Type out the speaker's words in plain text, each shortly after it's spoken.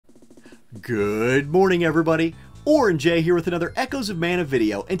Good morning, everybody. Orange J here with another Echoes of Mana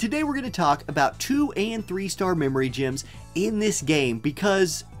video, and today we're going to talk about 2 and 3 star memory gems in this game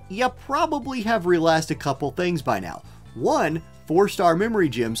because you probably have realized a couple things by now. 1, 4-star memory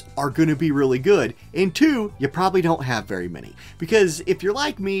gems are going to be really good, and 2, you probably don't have very many. Because if you're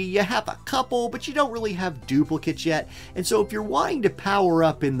like me, you have a couple, but you don't really have duplicates yet, and so if you're wanting to power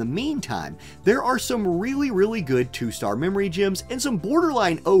up in the meantime, there are some really good 2-star memory gems and some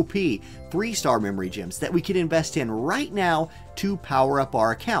borderline OP 3-star memory gems that we can invest in right now to power up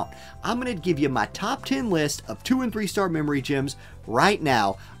our account. I'm going to give you my top 10 list of 2 and 3-star memory gems right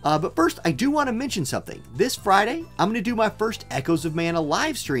now. But first, I do want to mention something. This Friday, I'm going to do my first Echoes of Mana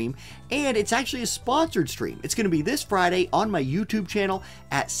live stream, and it's actually a sponsored stream. It's going to be this Friday on my YouTube channel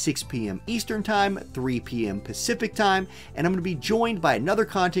at 6 p.m. Eastern Time, 3 p.m. Pacific Time, and I'm going to be joined by another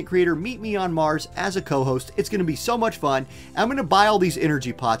content creator, Meet Me on Mars, as a co-host. It's going to be so much fun. I'm going to buy all these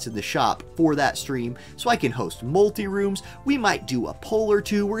energy pots in the shop for that stream so I can host multi-rooms. We might do a poll or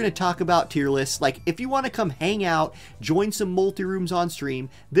two. We're going to talk about tier lists. Like, if you want to come hang out, join some multi-rooms on stream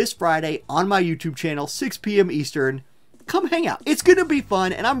this Friday on my YouTube channel, 6 p.m. Eastern, come hang out. It's going to be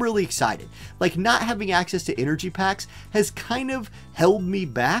fun, and I'm really excited. Like, not having access to energy packs has kind of held me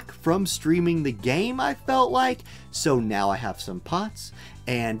back from streaming the game, I felt like. So now I have some pots,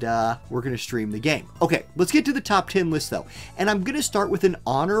 and we're going to stream the game. Okay, let's get to the top 10 list, though. And I'm going to start with an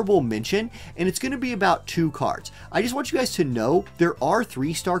honorable mention, and it's going to be about 2 cards. I just want you guys to know there are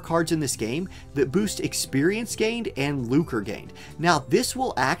 3-star cards in this game that boost experience gained and lucre gained. Now, this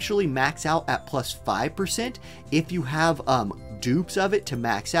will actually max out at plus 5% if you have dupes of it to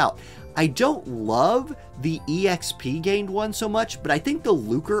max out. I don't love the EXP gained one so much, but I think the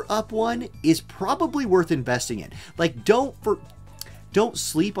lucre up one is probably worth investing in. Like, don't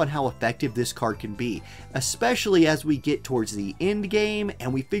sleep on how effective this card can be, especially as we get towards the end game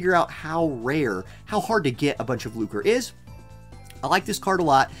and we figure out how hard to get a bunch of lucre is. I like this card a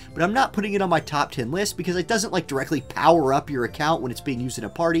lot, but I'm not putting it on my top 10 list because it doesn't like directly power up your account when it's being used in a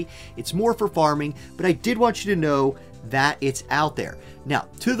party. It's more for farming, but I did want you to know that it's out there. Now,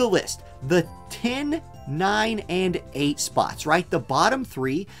 to the list, the 10, 9, and 8 spots, right? The bottom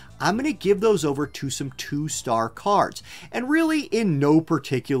 3, I'm going to give those over to some 2-star cards, and really in no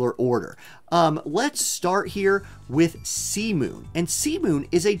particular order. Let's start here with Sea Moon, and Sea Moon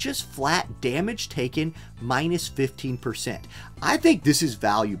is a just flat damage taken minus 15%. I think this is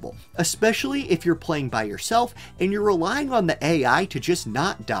valuable, especially if you're playing by yourself and you're relying on the AI to just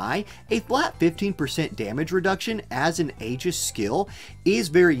not die. A flat 15% damage reduction as an Aegis skill is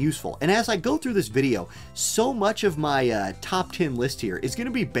very useful, and as I go through this video, so much of my top 10 list here is going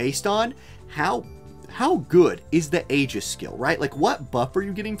to be based on how good is the Aegis skill, right? Like, what buff are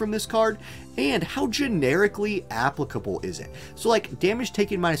you getting from this card, and how generically applicable is it? So, like, damage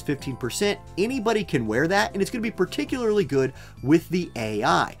taken minus 15%, anybody can wear that, and it's going to be particularly good with the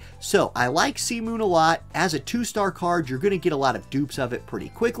AI. So, I like Sea Moon a lot. As a 2-star card, you're going to get a lot of dupes of it pretty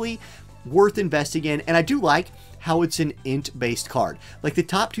quickly. Worth investing in, and I do like how it's an int based card. Like, the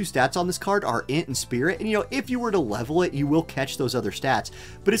top 2 stats on this card are int and spirit, and you know, if you were to level it, you will catch those other stats,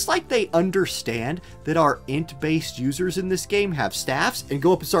 but it's like they understand that our int based users in this game have staffs and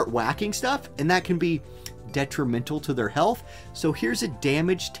go up and start whacking stuff, and that can be detrimental to their health. So here's a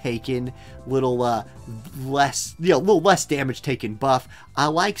damage taken little less damage taken buff. I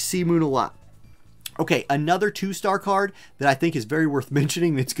like Sea Moon a lot. Okay, another 2-star card that I think is very worth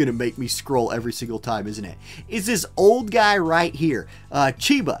mentioning, that's going to make me scroll every single time, isn't it? Is this old guy right here,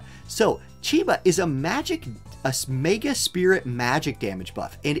 Chiba. So, Chiba is a Mega Spirit magic damage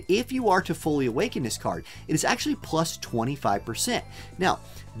buff, and if you are to fully awaken this card, it is actually plus 25%. Now,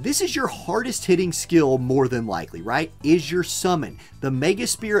 this is your hardest hitting skill more than likely, right? Is your summon. The Mega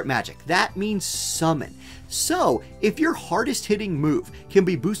Spirit magic, that means summon. So, if your hardest hitting move can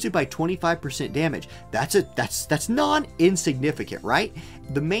be boosted by 25% damage, that's non-insignificant, right?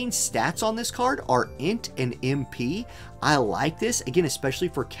 The main stats on this card are int and MP. I like this, again, especially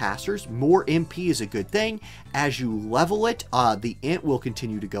for casters. More MP is a good thing. As you level it, the int will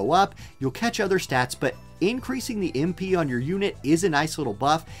continue to go up. You'll catch other stats, but increasing the MP on your unit is a nice little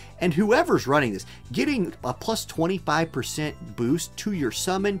buff, and whoever's running this, getting a plus 25% boost to your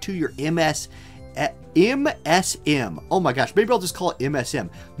summon, to your MSM. Oh my gosh, maybe I'll just call it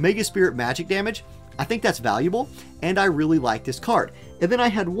MSM. Mega Spirit Magic Damage. I think that's valuable, and I really like this card. And then I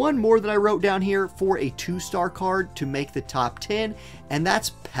had one more that I wrote down here for a 2-star card to make the top 10, and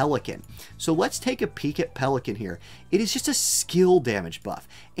that's Pelican. So let's take a peek at Pelican here. It is just a skill damage buff,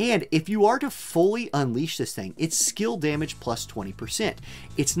 and if you are to fully unleash this thing, it's skill damage plus 20%.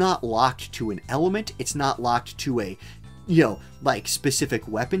 It's not locked to an element, it's not locked to a like specific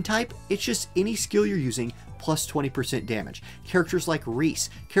weapon type. It's just any skill you're using plus 20% damage. Characters like Reese,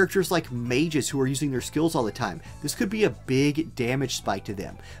 characters like mages who are using their skills all the time, this could be a big damage spike to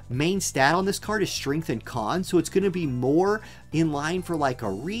them. Main stat on this card is strength and con, so it's going to be more in line for like a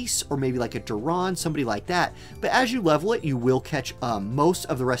Reese or maybe like a Duran, somebody like that. But as you level it, you will catch most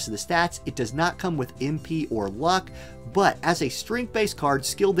of the rest of the stats. It does not come with MP or luck, but as a strength-based card,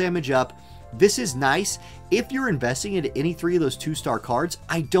 skill damage up, this is nice. If you're investing into any 3 of those 2-star cards,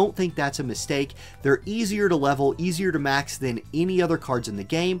 I don't think that's a mistake. They're easier to level, easier to max than any other cards in the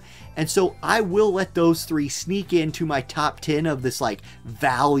game. And so I will let those 3 sneak into my top 10 of this like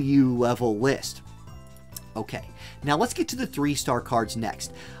value level list. Okay, now let's get to the 3-star cards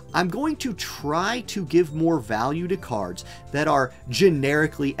next. I'm going to try to give more value to cards that are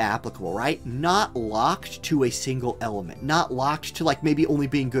generically applicable, right? Not locked to a single element, not locked to like maybe only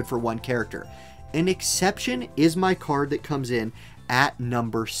being good for one character. An exception is my card that comes in at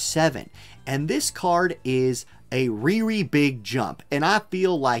number 7. And this card is a really big jump. And I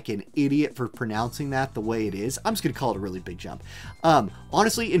feel like an idiot for pronouncing that the way it is. I'm just going to call it a really big jump.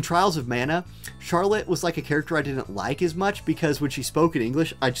 Honestly, in Trials of Mana, Charlotte was like a character I didn't like as much because when she spoke in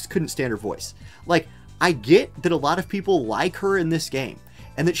English, I just couldn't stand her voice. Like, I get that a lot of people like her in this game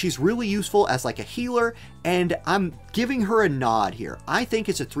and that she's really useful as like a healer, and I'm giving her a nod here. I think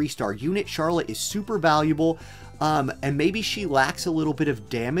it's a 3-star unit. Charlotte is super valuable. And maybe she lacks a little bit of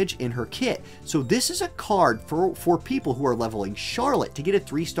damage in her kit. So this is a card for people who are leveling Charlotte to get a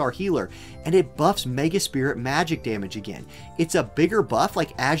 3-star healer, and it buffs Mega Spirit magic damage again. It's a bigger buff,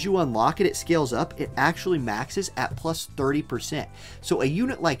 like as you unlock it, it scales up. It actually maxes at plus 30%. So a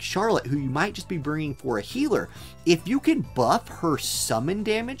unit like Charlotte, who you might just be bringing for a healer, if you can buff her summon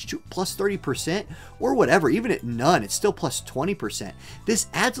damage to plus 30% or whatever, even at none, it's still plus 20%. This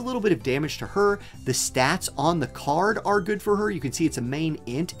adds a little bit of damage to her. The stats on the card are good for her. You can see it's a main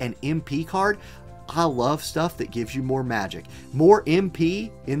int and MP card. I love stuff that gives you more magic. More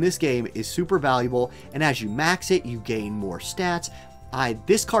MP in this game is super valuable, and as you max it, you gain more stats.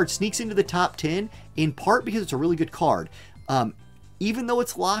 This card sneaks into the top 10 in part because it's a really good card. Even though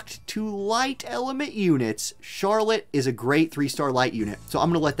it's locked to light element units, Charlotte is a great 3-star light unit. So I'm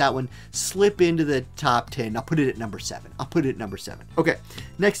going to let that one slip into the top 10. I'll put it at number 7. Okay,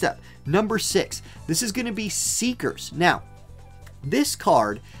 next up, number 6. This is going to be Seekers. Now, this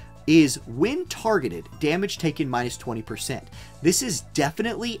card is when targeted, damage taken minus 20%. This is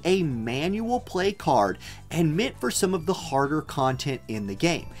definitely a manual play card and meant for some of the harder content in the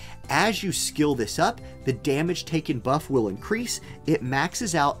game. As you skill this up, the damage taken buff will increase. It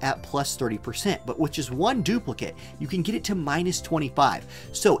maxes out at plus 30%, but with just one duplicate, you can get it to minus 25.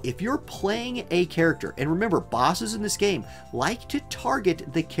 So if you're playing a character, and remember, bosses in this game like to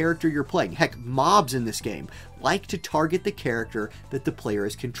target the character you're playing. Heck, mobs in this game like to target the character that the player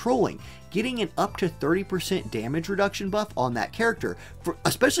is controlling. Getting an up to 30% damage reduction buff on that character,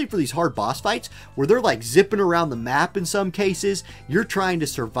 especially for these hard boss fights where they're like zipping around the map in some cases, you're trying to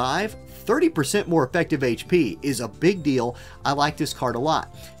survive, 30% more effective HP is a big deal. I like this card a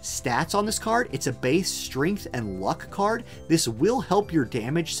lot. Stats on this card, it's a base strength and luck card. This will help your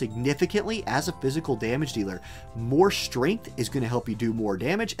damage significantly as a physical damage dealer. More strength is going to help you do more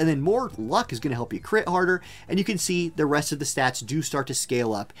damage, and then more luck is going to help you crit harder, and you can see the rest of the stats do start to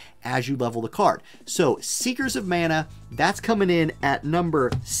scale up as you level the card. So Seekers of Mana, that's coming in at number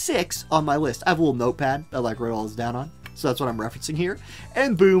 6 on my list. I have a little notepad I like write all this down on, so that's what I'm referencing here.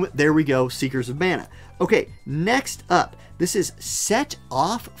 And boom, there we go, Seekers of Mana. Okay, next up, this is Set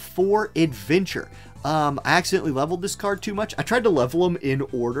Off for Adventure. I accidentally leveled this card too much. I tried to level them in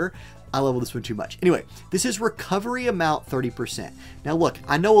order. I leveled this one too much. Anyway, this is recovery amount 30%. Now look,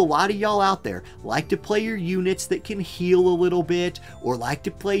 I know a lot of y'all out there like to play your units that can heal a little bit, or like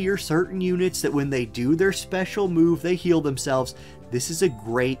to play your certain units that when they do their special move, they heal themselves. This is a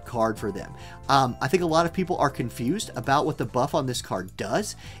great card for them. I think a lot of people are confused about what the buff on this card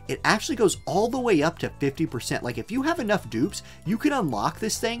does. It actually goes all the way up to 50%. Like if you have enough dupes, you can unlock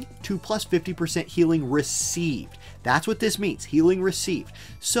this thing to plus 50% healing received. That's what this means, healing received.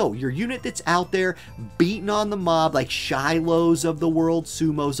 So your unit that's out there beating on the mob, like Shilohs of the world,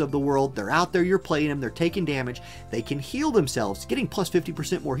 Sumos of the world, they're out there, you're playing them, they're taking damage, they can heal themselves, getting plus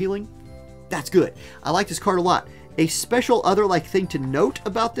 50% more healing. That's good. I like this card a lot. A special other thing to note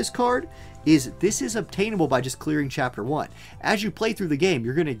about this card is this is obtainable by just clearing chapter 1. As you play through the game,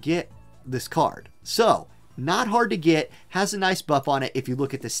 you're going to get this card. So, not hard to get, has a nice buff on it. If you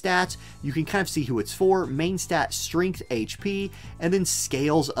look at the stats, you can kind of see who it's for. Main stat, strength, HP, and then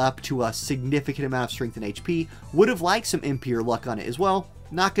scales up to a significant amount of strength and HP. Would have liked some MP or luck on it as well.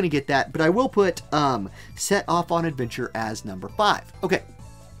 not going to get that, but I will put Set Off on Adventure as number 5. Okay.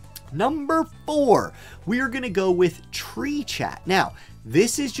 Number 4, we are going to go with Tree Chat. Now,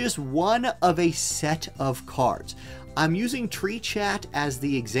 this is just one of a set of cards. I'm using Tree Chat as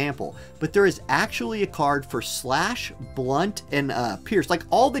the example, but there is actually a card for Slash, Blunt, and Pierce. Like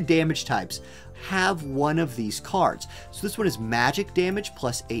all the damage types have one of these cards. So this one is magic damage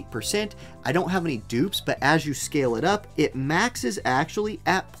plus 8%. I don't have any dupes, but as you scale it up, it maxes actually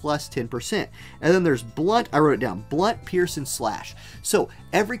at plus 10%. And then there's Blunt, I wrote it down, Blunt, Pierce, and Slash. So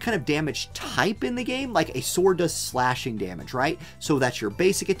every kind of damage type in the game, like a sword does slashing damage, right? So that's your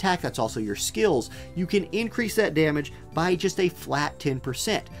basic attack, that's also your skills. You can increase that damage by just a flat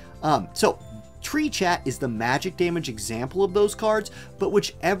 10%. So Tree Chat is the magic damage example of those cards, but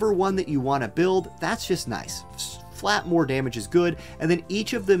whichever one that you want to build, that's just nice. Flat more damage is good, and then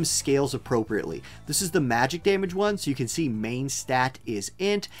each of them scales appropriately. This is the magic damage one, so you can see main stat is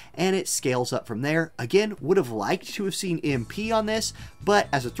int, and it scales up from there. Again, would have liked to have seen MP on this, but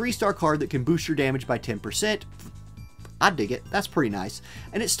as a 3-star card that can boost your damage by 10%, I dig it. That's pretty nice.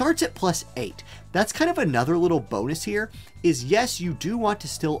 And it starts at plus 8. That's kind of another little bonus here is yes, you do want to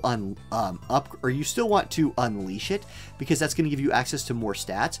still you still want to unleash it because that's going to give you access to more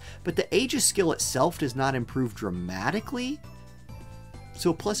stats, but the Aegis skill itself does not improve dramatically.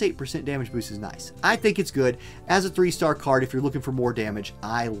 So plus 8% damage boost is nice. I think it's good. As a 3-star card, if you're looking for more damage,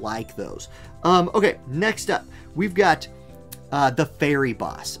 I like those. Okay, next up, we've got the Fairy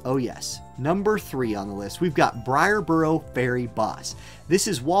Boss. Oh yes. Number 3 on the list, we've got Briarburrow Fairy Boss. This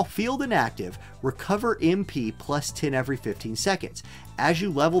is while field inactive, recover MP plus 10 every 15 seconds. As you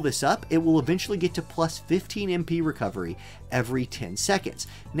level this up, it will eventually get to plus 15 MP recovery every 10 seconds.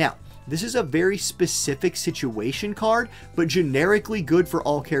 Now, this is a very specific situation card, but generically good for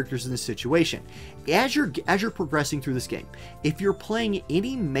all characters in this situation. As you're progressing through this game, if you're playing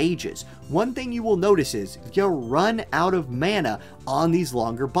any mages, one thing you will notice is you'll run out of mana on these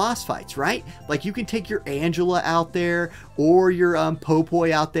longer boss fights, right? Like you can take your Angela out there or your Popoi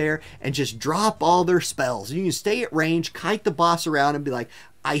out there and just drop all their spells. You can stay at range, kite the boss around and be like,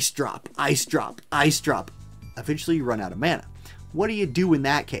 ice drop, ice drop, ice drop. Eventually you run out of mana. What do you do in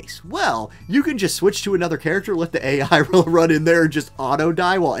that case? Well, you can just switch to another character, let the AI run in there and just auto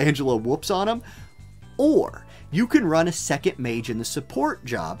die while Angela whoops on them. Or you can run a second mage in the support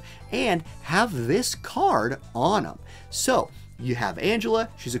job and have this card on them. So you have Angela,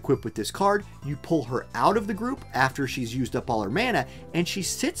 she's equipped with this card, you pull her out of the group after she's used up all her mana, and she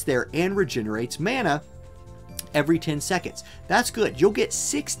sits there and regenerates mana every 10 seconds. That's good. You'll get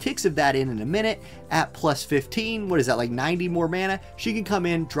 6 ticks of that in a minute at plus 15. What is that, like 90 more mana? She can come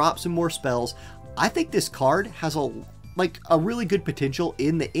in, drop some more spells. I think this card has a really good potential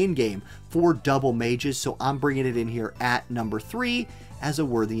in the end game for double mages, so I'm bringing it in here at number 3 as a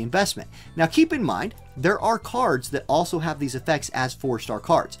worthy investment. Now keep in mind, there are cards that also have these effects as 4-star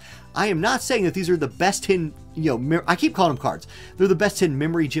cards. I am not saying that these are the best 10, I keep calling them cards. They're the best 10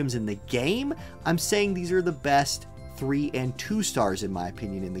 memory gems in the game. I'm saying these are the best 3 and 2 stars in my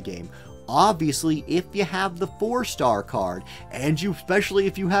opinion in the game. Obviously, if you have the 4-star card, and especially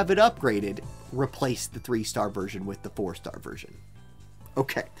if you have it upgraded, replace the 3-star version with the 4-star version.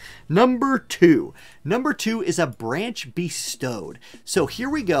 Okay, number 2. Number 2 is a Branch Bestowed. So here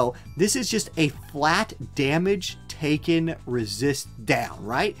we go. This is just a flat damage taken resist down,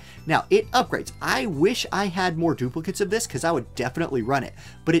 right? Now, it upgrades. I wish I had more duplicates of this because I would definitely run it.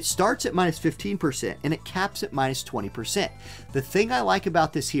 But it starts at minus 15% and it caps at minus 20%. The thing I like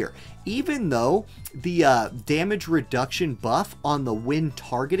about this here, even though the damage reduction buff on the when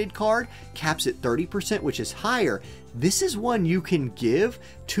targeted card caps at 30%, which is higher, this is one you can give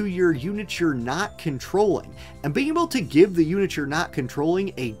to your units you're not controlling. And being able to give the units you're not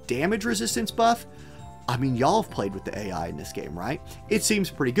controlling a damage resistance buff, I mean, y'all have played with the AI in this game, right? It seems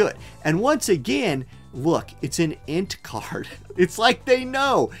pretty good. And once again, look, it's an int card. It's like they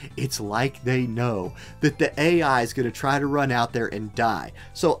know. It's like they know that the AI is going to try to run out there and die.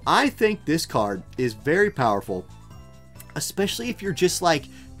 So I think this card is very powerful, especially if you're just like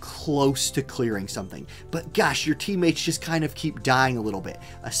close to clearing something, but gosh, your teammates just kind of keep dying a little bit,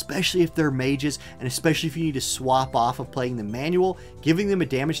 especially if they're mages, and especially if you need to swap off of playing the manual. Giving them a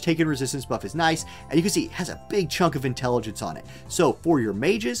damage taken resistance buff is nice, and you can see it has a big chunk of intelligence on it. So for your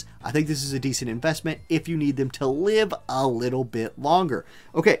mages, I think this is a decent investment if you need them to live a little bit longer.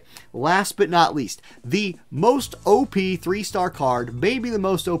 Okay, last but not least, the most OP 3-star card, maybe the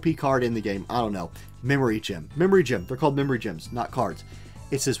most OP card in the game, I don't know, Memory Gem. Memory Gem, they're called Memory Gems, not cards.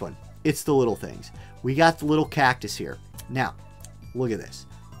 It's this one. It's the little things. We got the little cactus here. Now, look at this.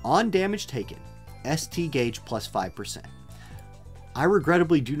 On damage taken, ST gauge plus 5%. I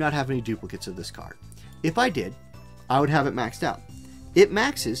regrettably do not have any duplicates of this card. If I did, I would have it maxed out. It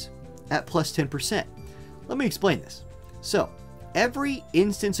maxes at plus 10%. Let me explain this. So, every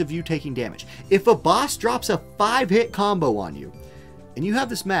instance of you taking damage, if a boss drops a 5-hit combo on you, and you have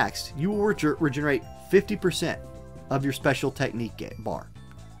this maxed, you will regenerate 50% of your special technique bar.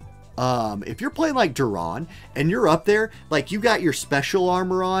 If you're playing like Duran, and you're up there, like you got your special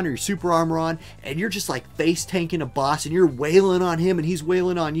armor on, or your super armor on, and you're just like face tanking a boss, and you're wailing on him, and he's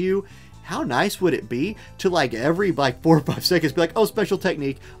wailing on you, how nice would it be to like every like 4 or 5 seconds be like, oh, special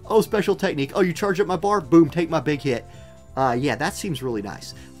technique, oh, special technique, oh, you charge up my bar, boom, take my big hit. Yeah, that seems really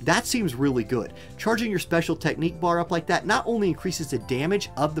nice. That seems really good. Charging your special technique bar up like that not only increases the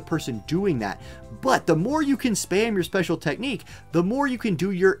damage of the person doing that, but the more you can spam your special technique, the more you can do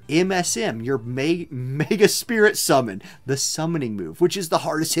your MSM, your Mega Spirit Summon, the summoning move, which is the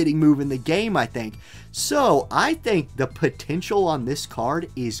hardest hitting move in the game, I think. So, I think the potential on this card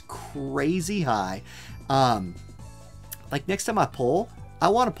is crazy high. Like next time I pull, I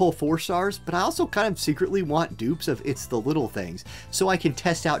want to pull 4 stars, but I also kind of secretly want dupes of It's the Little Things, so I can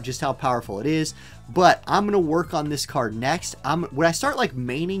test out just how powerful it is. But I'm going to work on this card next. When I start like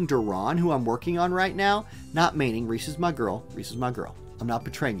maining Duran, who I'm working on right now, not maining, Reese is my girl, Reese is my girl. I'm not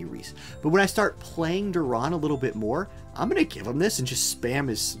betraying you, Reese. But when I start playing Duran a little bit more, I'm going to give him this and just spam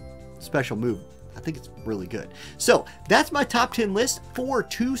his special move. I think it's really good. So that's my top 10 list for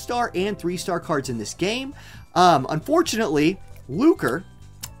 2-star and 3-star cards in this game. Unfortunately, Lucre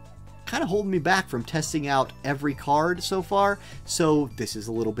kind of holding me back from testing out every card so far, so this is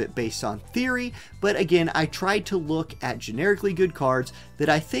a little bit based on theory, but again, I tried to look at generically good cards that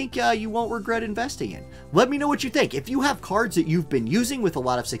I think you won't regret investing in. Let me know what you think. If you have cards that you've been using with a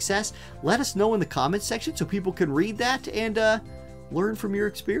lot of success, let us know in the comments section so people can read that and learn from your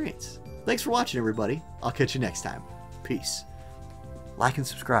experience. Thanks for watching, everybody. I'll catch you next time. Peace. Like and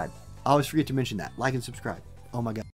subscribe. I always forget to mention that. Like and subscribe. Oh my God.